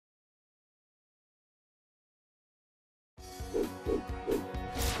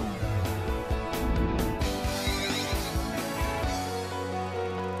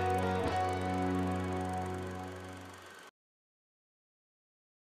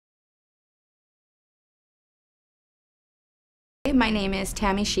My name is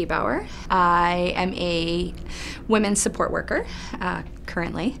Tammy Shebauer. I am a women's support worker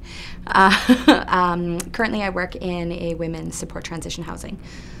currently. Currently I work in a women's support transition housing.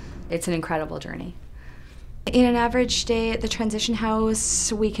 It's an incredible journey. In an average day at the transition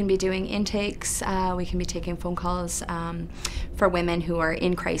house, we can be doing intakes, we can be taking phone calls for women who are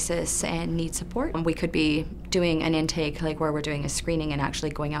in crisis and need support. We could be doing an intake like where we're doing a screening and actually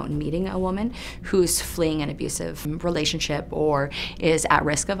going out and meeting a woman who's fleeing an abusive relationship or is at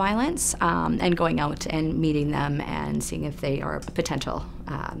risk of violence, and going out and meeting them and seeing if they are a potential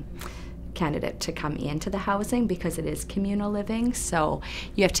candidate to come into the housing, because it is communal living, so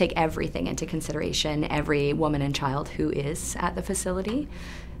you have to take everything into consideration, every woman and child who is at the facility,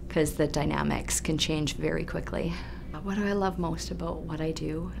 because the dynamics can change very quickly. What do I love most about what I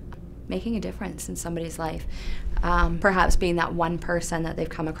do? Making a difference in somebody's life. Perhaps being that one person that they've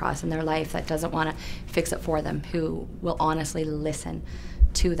come across in their life that doesn't want to fix it for them, who will honestly listen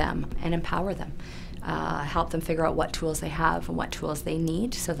to them and empower them. Help them figure out what tools they have and what tools they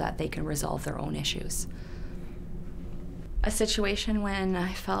need so that they can resolve their own issues. A situation when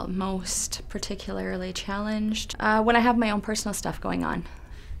I felt most particularly challenged, when I have my own personal stuff going on.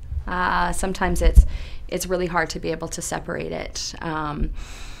 Sometimes it's really hard to be able to separate it,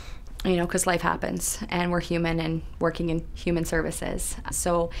 you know, because life happens and we're human and working in human services.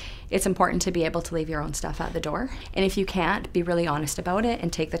 So it's important to be able to leave your own stuff at the door. And if you can't, be really honest about it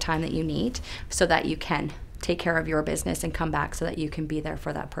and take the time that you need so that you can take care of your business and come back so that you can be there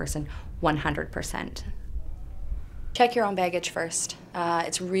for that person 100%. Check your own baggage first.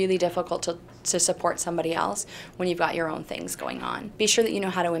 It's really difficult to support somebody else when you've got your own things going on. Be sure that you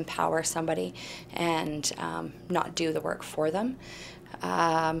know how to empower somebody and not do the work for them.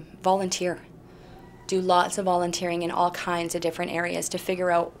 Volunteer. Do lots of volunteering in all kinds of different areas to figure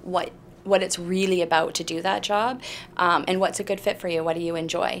out what it's really about to do that job, and what's a good fit for you. What do you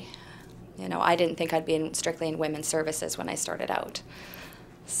enjoy? You know, I didn't think I'd be strictly in women's services when I started out.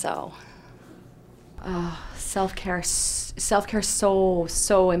 So, self-care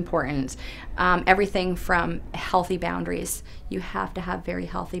so important. Everything from healthy boundaries. You have to have very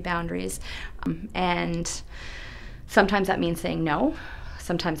healthy boundaries, and sometimes that means saying no,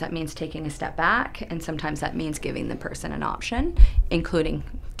 sometimes that means taking a step back, and sometimes that means giving the person an option, including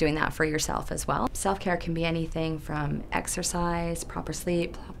doing that for yourself as well. Self-care can be anything from exercise, proper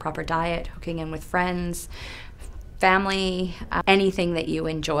sleep, proper diet, hooking in with friends, family, anything that you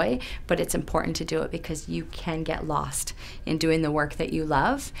enjoy, but it's important to do it because you can get lost in doing the work that you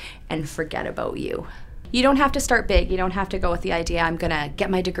love and forget about you. You don't have to start big. You don't have to go with the idea, I'm gonna get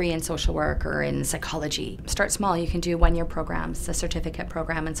my degree in social work or in psychology. Start small. You can do one-year programs, a certificate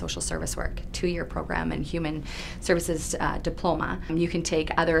program in social service work, 2-year program in human services diploma. You can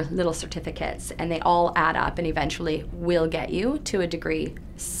take other little certificates and they all add up and eventually will get you to a degree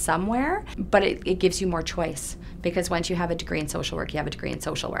somewhere, but it gives you more choice, because once you have a degree in social work, you have a degree in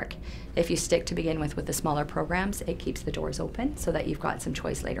social work. If you stick to begin with the smaller programs, it keeps the doors open so that you've got some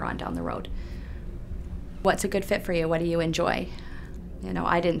choice later on down the road. What's a good fit for you? What do you enjoy? You know,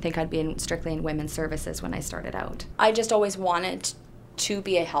 I didn't think I'd be strictly in women's services when I started out. I just always wanted to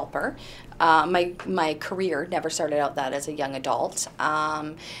be a helper. My career never started out that as a young adult.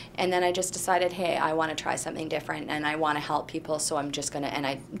 And then I just decided, hey, I want to try something different and I want to help people, so I'm just gonna, and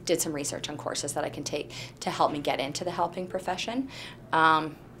I did some research on courses that I can take to help me get into the helping profession.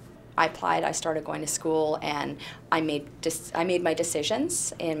 I applied, I started going to school, and I made my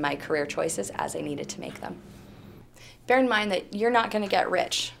decisions in my career choices as I needed to make them. Bear in mind that you're not going to get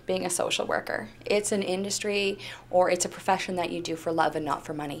rich being a social worker. It's an industry, or it's a profession that you do for love and not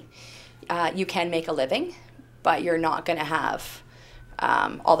for money. You can make a living, but you're not going to have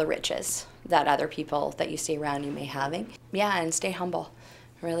all the riches that other people that you see around you may having. Yeah, and stay humble.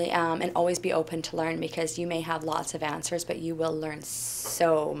 Really, and always be open to learn, because you may have lots of answers, but you will learn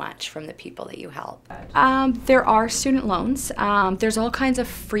so much from the people that you help. There are student loans. There's all kinds of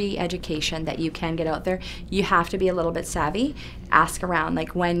free education that you can get out there. You have to be a little bit savvy. Ask around,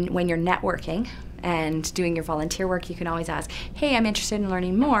 like when you're networking and doing your volunteer work, you can always ask, hey, I'm interested in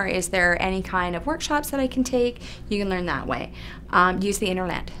learning more. Is there any kind of workshops that I can take? You can learn that way. Use the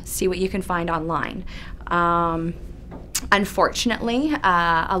internet. See what you can find online. Unfortunately,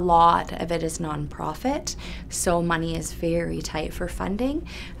 a lot of it is nonprofit, so money is very tight for funding,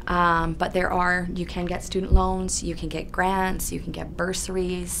 but you can get student loans, you can get grants, you can get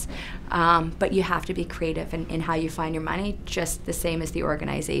bursaries, but you have to be creative in how you find your money, just the same as the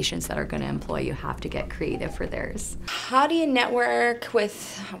organizations that are going to employ you have to get creative for theirs. How do you network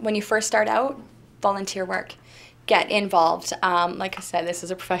when you first start out? Volunteer work. get involved. Like I said, this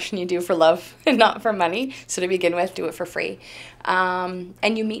is a profession you do for love and not for money. So to begin with, do it for free.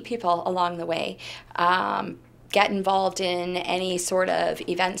 And you meet people along the way. Get involved in any sort of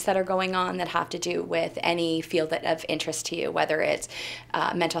events that are going on that have to do with any field that of interest to you, whether it's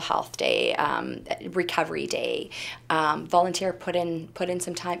mental health day, recovery day. Volunteer, put in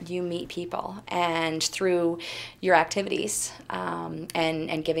some time. You meet people, and through your activities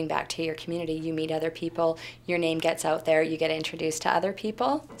and giving back to your community, you meet other people. Your name gets out there. You get introduced to other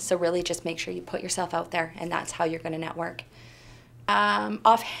people. So really, just make sure you put yourself out there, and that's how you're going to network.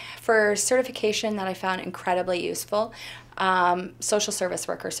 For certification that I found incredibly useful, social service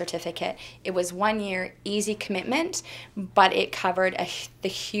worker certificate. It was 1 year, easy commitment, but it covered a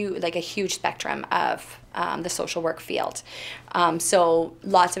huge spectrum of the social work field. So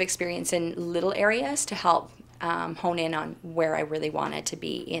lots of experience in little areas to help hone in on where I really wanted to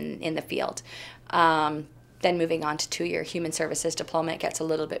be in the field. Then moving on to 2-year human services diploma, it gets a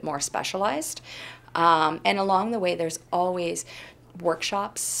little bit more specialized. And along the way, there's always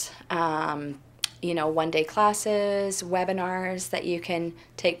workshops, one-day classes, webinars that you can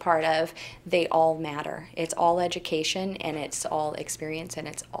take part of. They all matter. It's all education, and it's all experience, and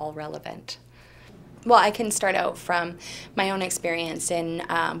it's all relevant. Well, I can start out from my own experience in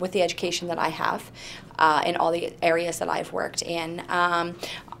with the education that I have in all the areas that I've worked in.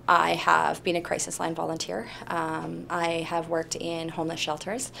 I have been a crisis line volunteer. I have worked in homeless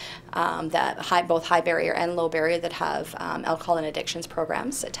shelters, both high barrier and low barrier, that have alcohol and addictions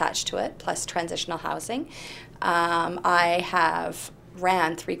programs attached to it, plus transitional housing. I have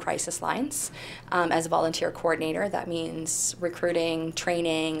ran 3 crisis lines as a volunteer coordinator. That means recruiting,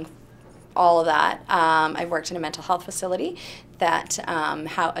 training, all of that. I worked in a mental health facility that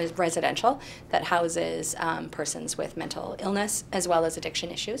is residential, that houses persons with mental illness as well as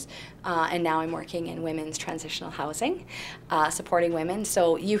addiction issues. And now I'm working in women's transitional housing, supporting women.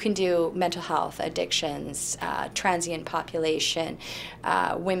 So you can do mental health, addictions, transient population,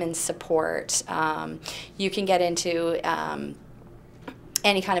 women's support. You can get into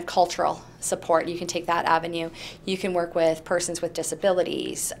any kind of cultural support. You can take that avenue. You can work with persons with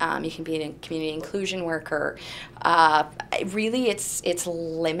disabilities. You can be a community inclusion worker. Really, it's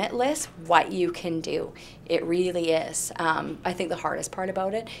limitless what you can do. It really is. I think the hardest part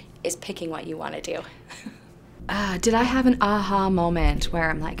about it is picking what you want to do. Did I have an aha moment where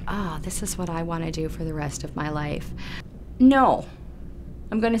I'm like, this is what I want to do for the rest of my life? No.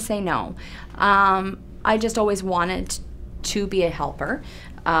 I'm going to say no. I just always wanted to be a helper.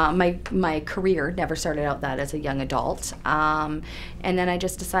 My career never started out that as a young adult. And then I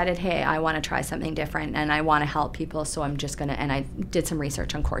just decided, hey, I want to try something different, and I want to help people, so I'm just gonna, and I did some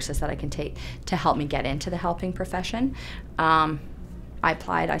research on courses that I can take to help me get into the helping profession. I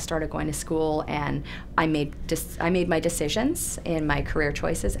applied, I started going to school, and I made my decisions in my career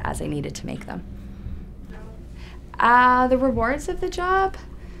choices as I needed to make them. The rewards of the job?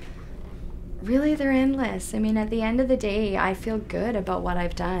 Really, they're endless. I mean, at the end of the day, I feel good about what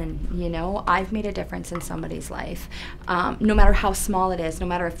I've done. I've made a difference in somebody's life. No matter how small it is, no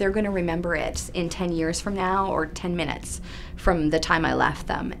matter if they're going to remember it in 10 years from now or 10 minutes from the time I left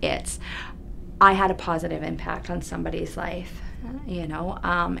them, I had a positive impact on somebody's life,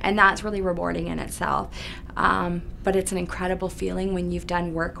 and that's really rewarding in itself. But it's an incredible feeling when you've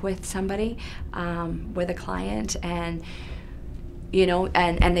done work with somebody, with a client, and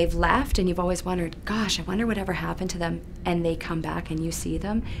and they've left, and you've always wondered, gosh, I wonder whatever happened to them, and they come back and you see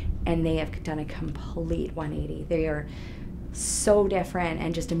them, and they have done a complete 180. They are so different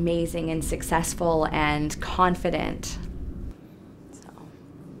and just amazing and successful and confident. So,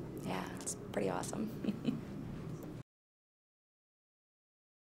 yeah, it's pretty awesome.